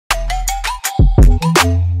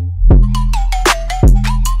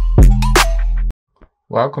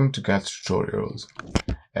Welcome to Cat Tutorials,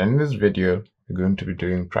 and in this video we're going to be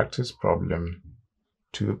doing practice problem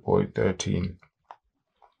 2.13.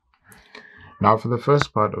 Now for the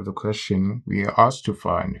first part of the question, we are asked to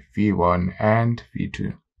find V1 and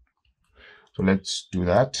V2. So let's do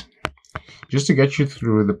that. Just to get you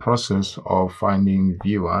through the process of finding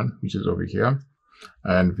V1, which is over here,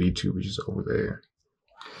 and V2, which is over there.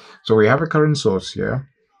 So we have a current source here.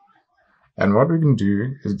 And what we can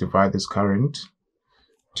do is divide this current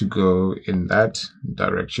to go in that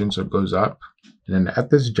direction, so it goes up. And then at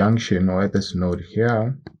this junction or at this node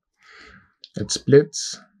here, it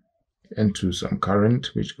splits into some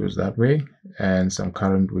current which goes that way and some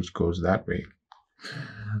current which goes that way.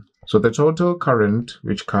 So the total current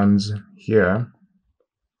which comes here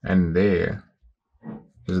and there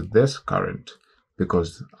is this current,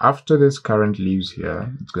 because after this current leaves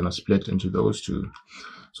here, it's going to split into those two.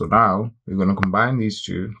 So now we're going to combine these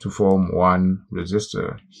two to form one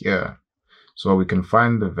resistor here. So we can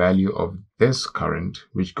find the value of this current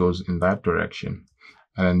which goes in that direction.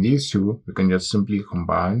 And then these two, we can just simply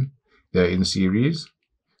combine. They're in series,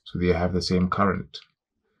 so they have the same current.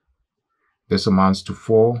 This amounts to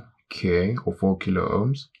 4K or 4 kilo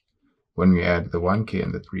ohms when we add the 1K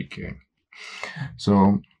and the 3K.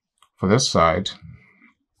 So for this side,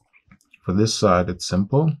 it's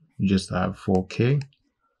simple. You just have 4K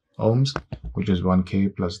ohms, which is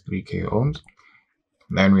 1K plus 3K ohms.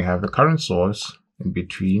 Then we have the current source in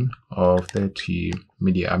between of 30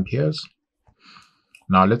 milliamperes.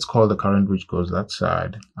 Now let's call the current which goes that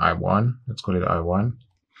side I1. Let's call it I1.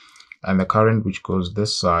 And the current which goes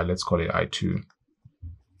this side, let's call it I2.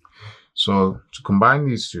 So to combine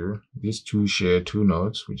these two share two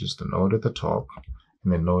nodes, which is the node at the top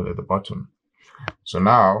and the node at the bottom. So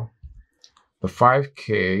now the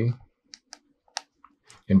 5K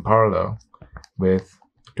in parallel with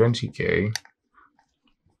 20K.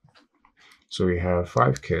 So we have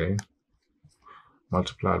 5K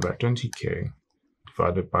multiplied by 20K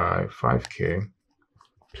divided by 5K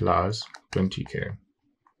plus 20K.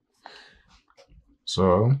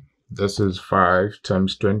 So this is 5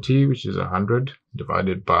 times 20, which is 100,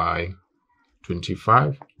 divided by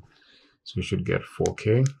 25. So we should get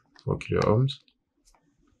 4K, 4 kilo ohms.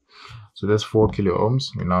 So that's 4 kilo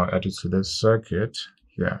ohms. We now add it to this circuit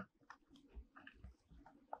here.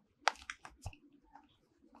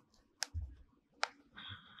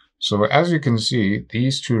 So as you can see,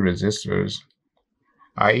 these two resistors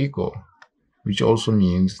are equal, which also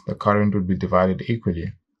means the current would be divided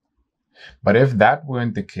equally. But if that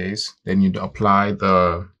weren't the case, then you'd apply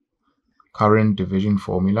the current division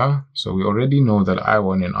formula. So we already know that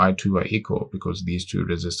I1 and I2 are equal because these two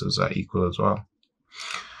resistors are equal as well.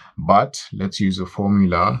 But let's use a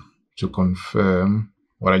formula to confirm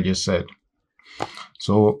what I just said.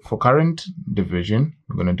 So for current division,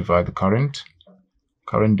 we're going to divide the current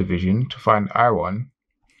division. To find I1,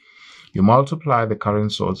 you multiply the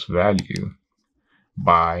current source value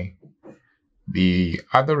by the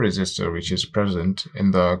other resistor which is present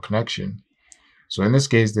in the connection. So in this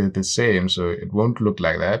case, they're the same, so it won't look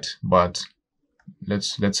like that, but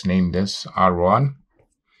let's name this R1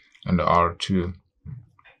 and R2.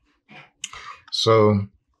 So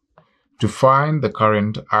to find the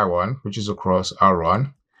current I1, which is across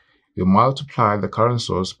R1, you multiply the current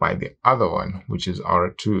source by the other one, which is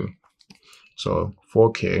R2. So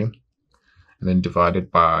 4K, and then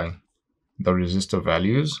divided by the resistor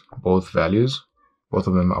values, both of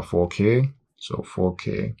them are 4K. So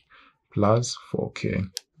 4K plus 4K.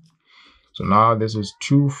 So now this is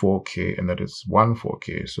 2 4K and that is 1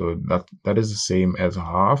 4K. So that is the same as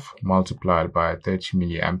half multiplied by 30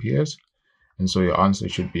 milliamperes. And so your answer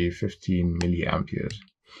should be 15 milliamperes.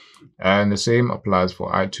 And the same applies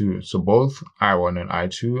for I2. So both I1 and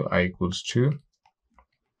I2 are equals to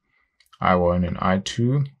I1 and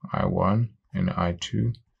I2, I1 and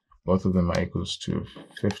I2. Both of them are equals to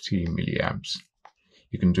 15 milliamps.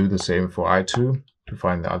 You can do the same for I2 to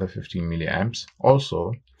find the other 15 milliamps.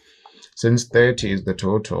 Also, since 30 is the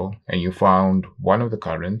total and you found one of the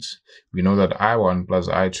currents, we know that I1 plus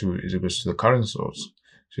I2 is equals to the current source.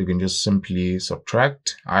 So you can just simply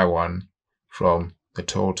subtract I1 from the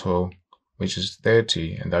total, which is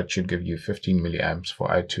 30, and that should give you 15 milliamps for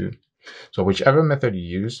I2. So whichever method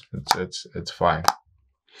you use, it's fine.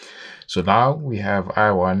 So now we have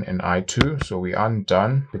I1 and I2, so we aren't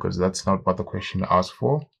done because that's not what the question asked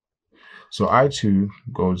for. So I2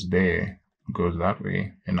 goes there, goes that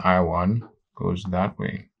way, and I1 goes that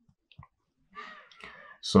way.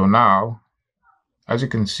 So now, as you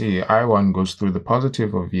can see, I1 goes through the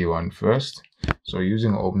positive of V1 first. So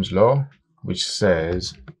using Ohm's law, which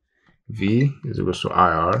says V is equal to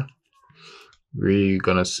IR, we're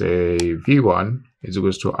gonna say V1 is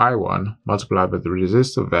equals to I1 multiplied by the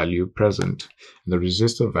resistor value present. And the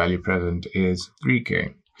resistor value present is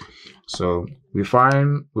 3K. So we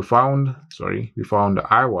found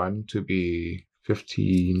I1 to be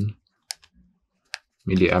 15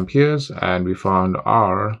 milliamperes, and we found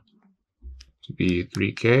R to be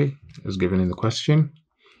 3K as given in the question.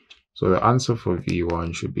 So the answer for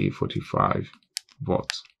V1 should be 45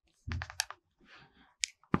 volts.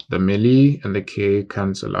 The milli and the K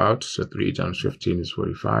cancel out, so 3 times 15 is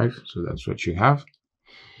 45, so that's what you have.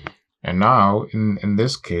 And now in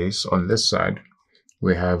this case, on this side,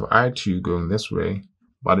 we have I2 going this way,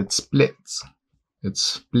 but it splits. It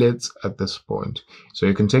splits at this point. So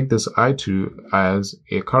you can take this I2 as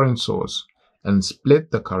a current source and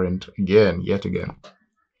split the current yet again.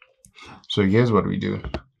 So here's what we do.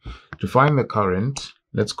 To find the current,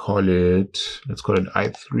 let's call it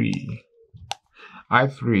I3.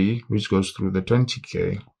 I3, which goes through the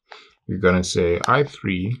 20K, we're going to say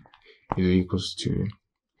I3 is equals to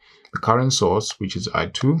the current source, which is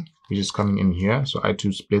I2, which is coming in here. So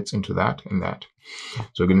I2 splits into that and that.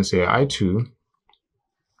 So we're going to say I2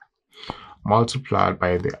 multiplied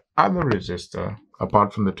by the other resistor,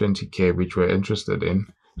 apart from the 20K, which we're interested in.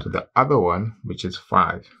 So the other one, which is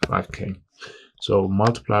 5K. So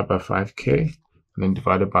multiplied by 5K, and then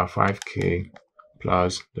divided by 5K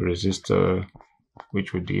plus the resistor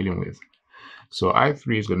which we're dealing with. So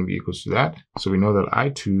I3 is going to be equals to that. So we know that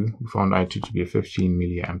we found I2 to be 15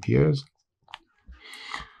 milliamperes.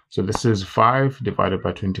 So this is 5 divided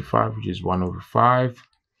by 25, which is 1 over 5.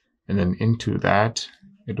 And then into that,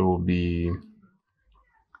 it will be,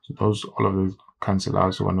 suppose all of those cancel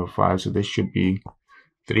out, so 1 over 5. So this should be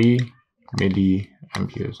 3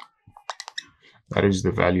 milliamperes. That is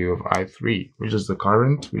the value of I3, which is the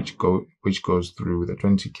current which goes through the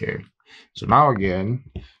 20K. So now again,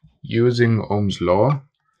 using Ohm's law,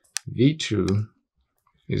 V2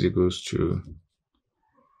 is equals to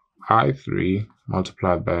I3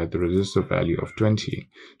 multiplied by the resistor value of 20.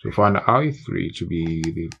 So we find I3 to be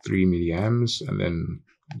the 3 milliamps, and then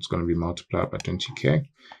it's going to be multiplied by 20K.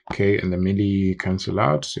 K and the milli cancel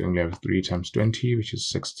out, so you only have 3 times 20, which is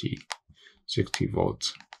 60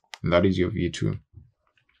 volts. And that is your V2.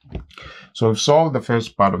 So we've solved the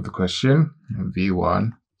first part of the question,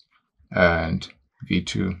 V1 and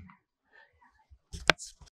V2.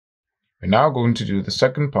 We're now going to do the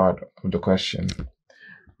second part of the question,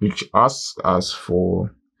 which asks us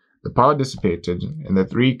for the power dissipated in the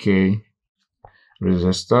 3K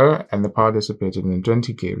resistor and the power dissipated in the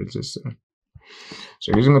 20K resistor.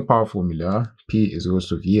 So using the power formula, P is equals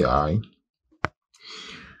to VI.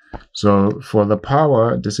 So for the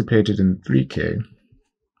power dissipated in 3K,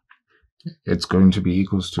 it's going to be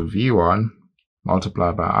equals to V1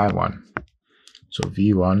 multiplied by I1. So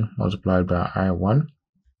V1 multiplied by I1.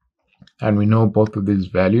 And we know both of these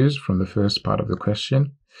values from the first part of the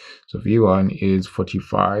question. So V1 is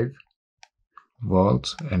 45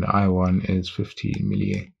 volts and I1 is 50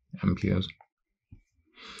 milliamperes.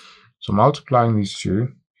 So multiplying these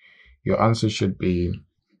two, your answer should be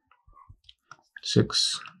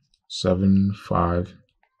 675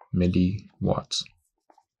 milliwatts.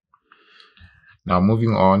 Now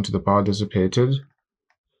moving on to the power dissipated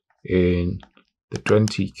in the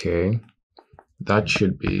 20K, that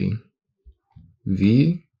should be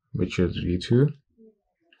V, which is V2.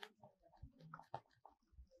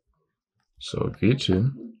 So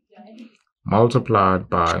V2 multiplied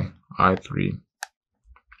by I3.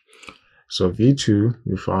 So V2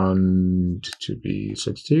 we found to be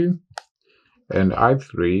 60, and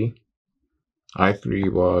I3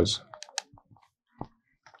 was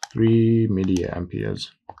 3 milliamperes.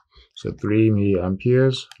 So 3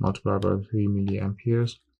 milliamperes multiplied by 3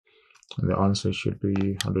 milliamperes, and the answer should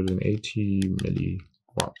be 180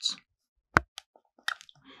 milliwatts.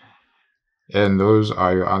 And those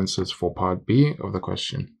are your answers for part B of the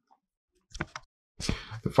question.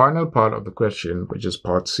 The final part of the question, which is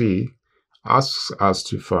part C, asks us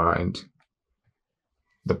to find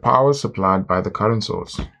the power supplied by the current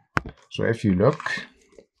source. So if you look,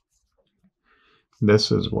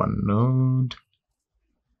 this is one node,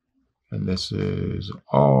 and this is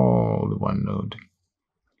all the one node.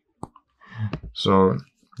 So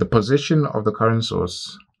the position of the current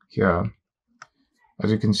source here,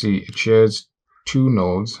 as you can see, it shares two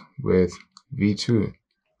nodes with V2,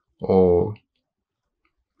 or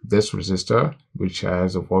this resistor, which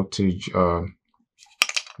has a voltage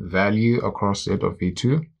value across it of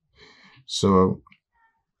V2. So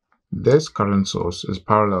this current source is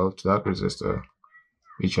parallel to that resistor,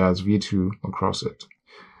 which has V2 across it.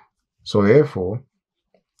 So therefore,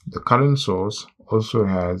 the current source also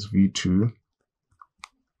has V2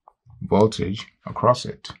 voltage across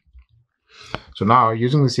it. So now,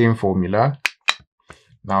 using the same formula,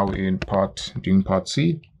 now we're in doing part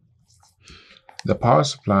C. The power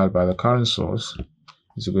supplied by the current source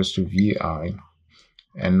is equals to VI,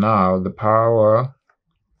 and now the power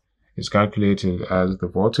is calculated as the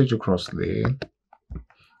voltage across there,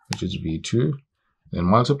 which is V2, then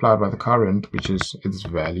multiplied by the current, which is its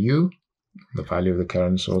value, the value of the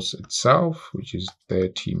current source itself, which is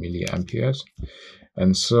 30 milliamperes.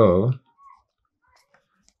 And so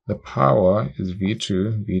the power is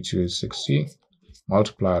V2 is 60,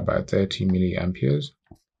 multiplied by 30 milliamperes,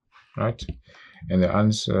 right? And the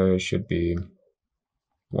answer should be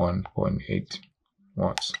 1.8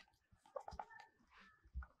 watts.